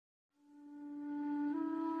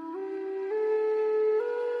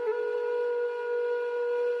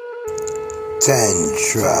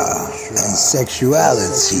Tantra and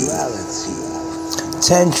sexuality.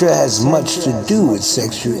 Tantra has much to do with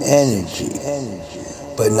sexual energy,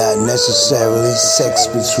 but not necessarily sex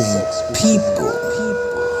between people,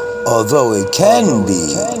 although it can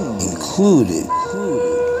be included.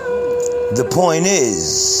 The point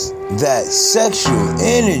is that sexual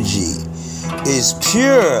energy is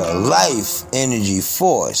pure life energy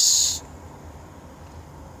force.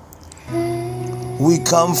 We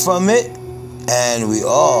come from it, and we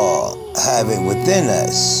all have it within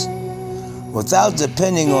us, without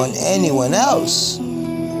depending on anyone else.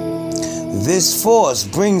 This force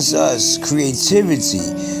brings us creativity,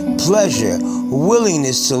 pleasure,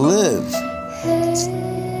 willingness to live.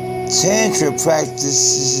 Tantra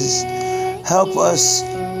practices help us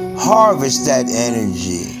harvest that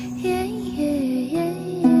energy.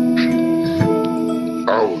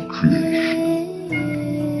 Our creation.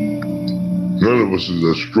 None of us is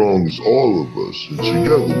as strong as all of us, and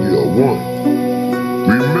together we are one.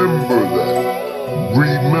 Remember that.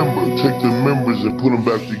 Remember. Take the members and put them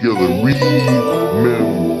back together. Remember.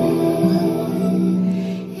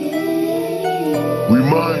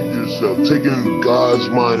 Remind yourself, taking God's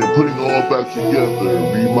mind and putting it all back together.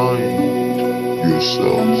 Remind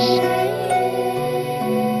yourselves.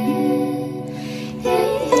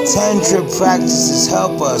 Tantra practices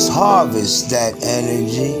help us harvest that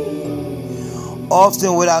energy,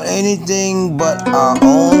 often without anything but our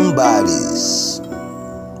own bodies.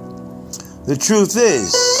 The truth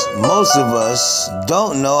is, most of us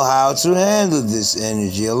don't know how to handle this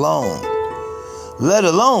energy alone, let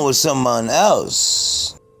alone with someone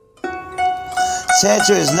else.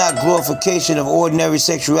 Tantra is not glorification of ordinary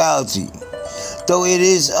sexuality, though it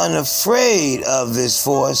is unafraid of this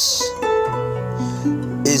force,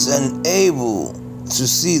 is unable to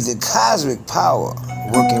see the cosmic power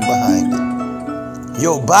working behind it.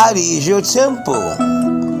 Your body is your temple.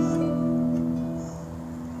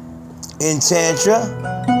 In Tantra,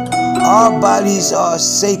 our bodies are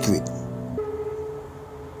sacred.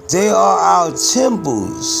 They are our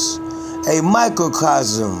temples, a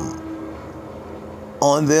microcosm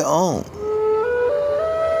on their own.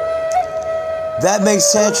 That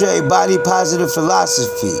makes Tantra a body-positive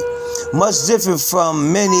philosophy, much different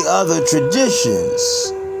from many other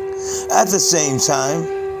traditions. At the same time,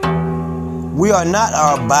 we are not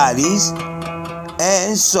our bodies,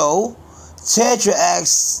 and so Tantra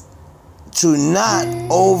asks to not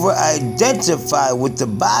over-identify with the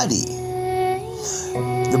body.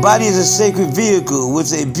 The body is a sacred vehicle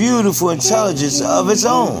with a beautiful intelligence of its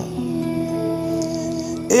own.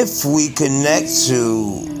 If we connect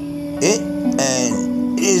to it,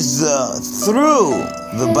 and it is through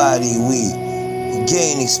the body we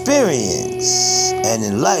gain experience and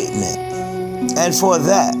enlightenment, and for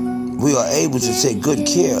that we are able to take good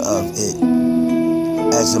care of it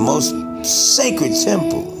as the most sacred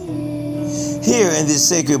temple. Here in this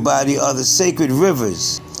sacred body are the sacred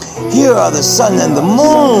rivers. Here are the sun and the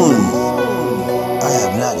moon. I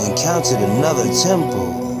have not encountered another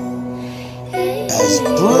temple as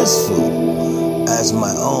blissful as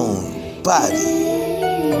my own body.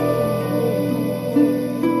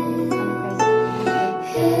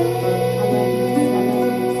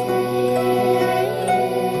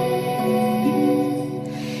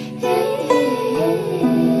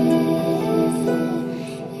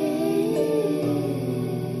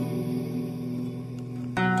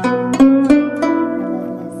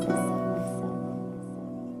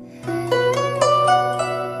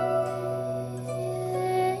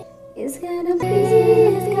 It's gonna be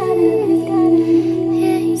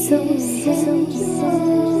so, so, so,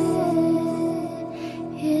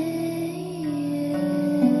 yeah.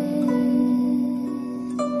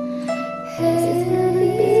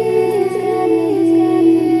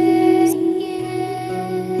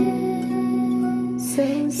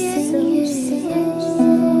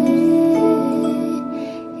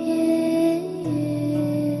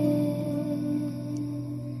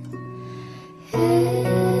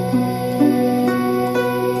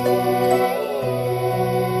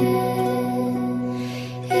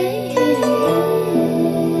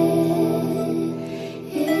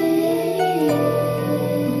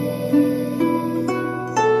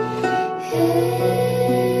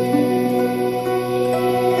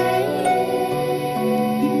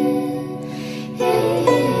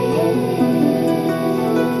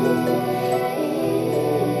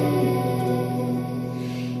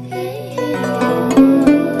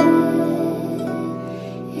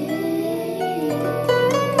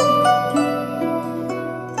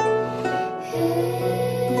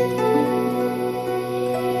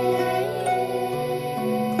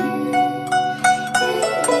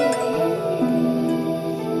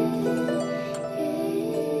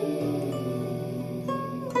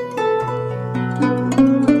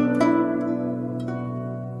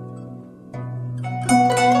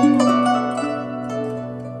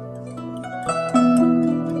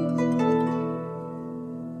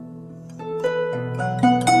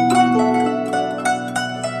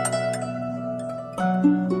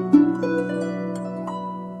 okay.